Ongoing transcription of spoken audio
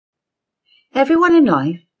Everyone in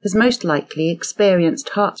life has most likely experienced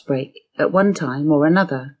heartbreak at one time or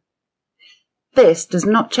another. This does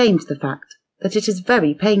not change the fact that it is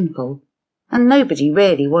very painful, and nobody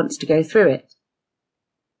really wants to go through it.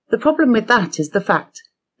 The problem with that is the fact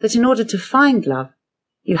that in order to find love,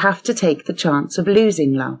 you have to take the chance of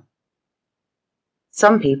losing love.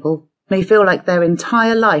 Some people may feel like their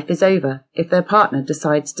entire life is over if their partner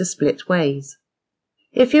decides to split ways.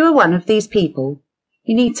 If you are one of these people,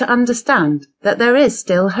 you need to understand that there is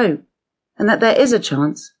still hope, and that there is a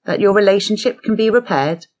chance that your relationship can be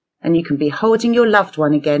repaired and you can be holding your loved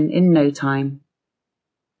one again in no time.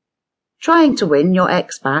 Trying to win your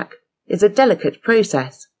ex back is a delicate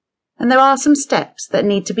process, and there are some steps that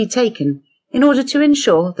need to be taken in order to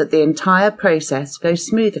ensure that the entire process goes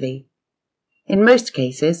smoothly. In most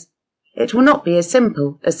cases, it will not be as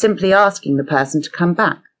simple as simply asking the person to come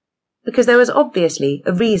back, because there was obviously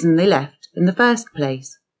a reason they left in the first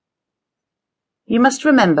place. You must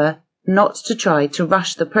remember not to try to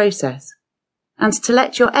rush the process, and to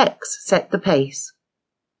let your ex set the pace.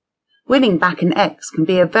 Winning back an ex can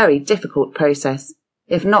be a very difficult process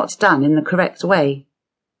if not done in the correct way.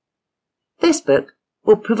 This book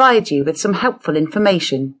will provide you with some helpful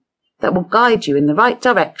information that will guide you in the right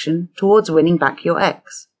direction towards winning back your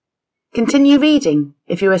ex. Continue reading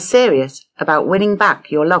if you are serious about winning back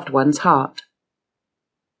your loved one's heart.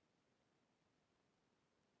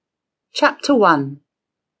 Chapter 1.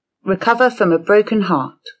 Recover from a broken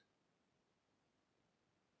heart.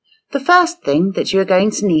 The first thing that you are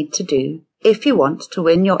going to need to do if you want to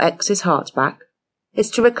win your ex's heart back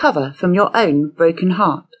is to recover from your own broken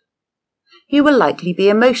heart. You will likely be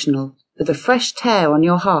emotional with a fresh tear on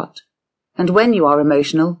your heart, and when you are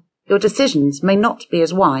emotional, your decisions may not be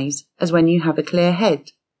as wise as when you have a clear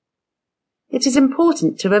head. It is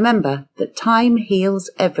important to remember that time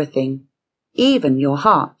heals everything, even your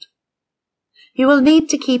heart. You will need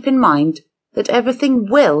to keep in mind that everything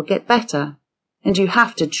will get better, and you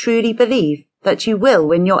have to truly believe that you will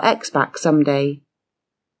win your ex back someday.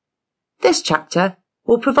 This chapter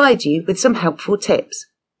will provide you with some helpful tips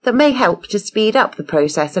that may help to speed up the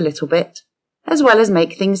process a little bit, as well as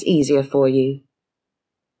make things easier for you.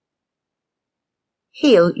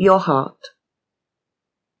 Heal your heart.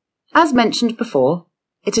 As mentioned before,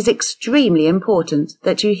 it is extremely important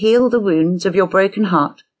that you heal the wounds of your broken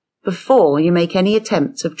heart before you make any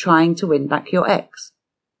attempts of trying to win back your ex.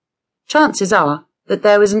 Chances are that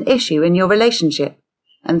there was an issue in your relationship,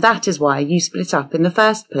 and that is why you split up in the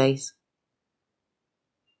first place.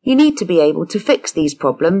 You need to be able to fix these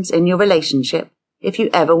problems in your relationship if you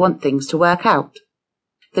ever want things to work out.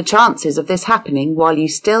 The chances of this happening while you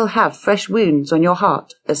still have fresh wounds on your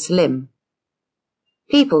heart are slim.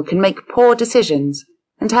 People can make poor decisions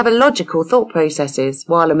and have illogical thought processes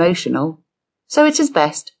while emotional, so it is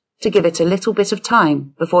best to give it a little bit of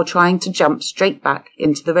time before trying to jump straight back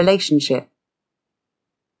into the relationship.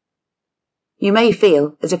 You may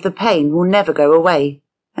feel as if the pain will never go away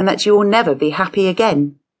and that you will never be happy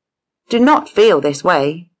again. Do not feel this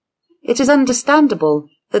way. It is understandable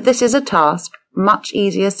that this is a task much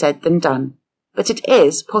easier said than done, but it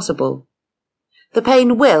is possible. The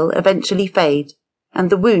pain will eventually fade, and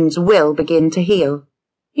the wounds will begin to heal.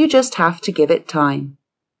 You just have to give it time.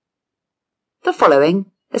 The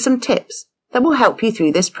following are some tips that will help you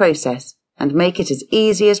through this process and make it as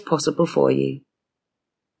easy as possible for you.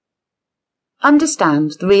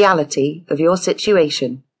 Understand the reality of your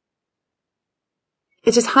situation.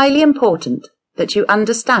 It is highly important that you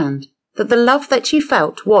understand that the love that you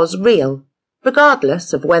felt was real,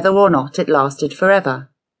 regardless of whether or not it lasted forever.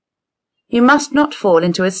 You must not fall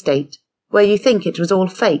into a state where you think it was all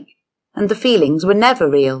fake and the feelings were never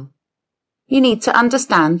real. You need to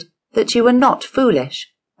understand that you are not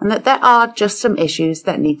foolish and that there are just some issues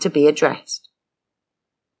that need to be addressed.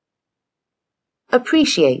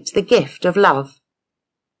 Appreciate the gift of love.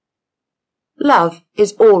 Love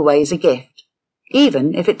is always a gift,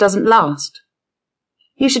 even if it doesn't last.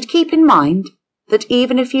 You should keep in mind that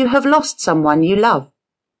even if you have lost someone you love,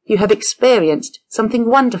 you have experienced something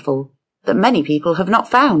wonderful that many people have not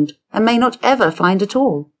found and may not ever find at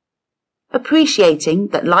all. Appreciating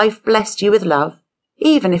that life blessed you with love,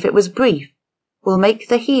 even if it was brief, will make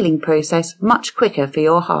the healing process much quicker for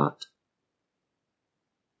your heart.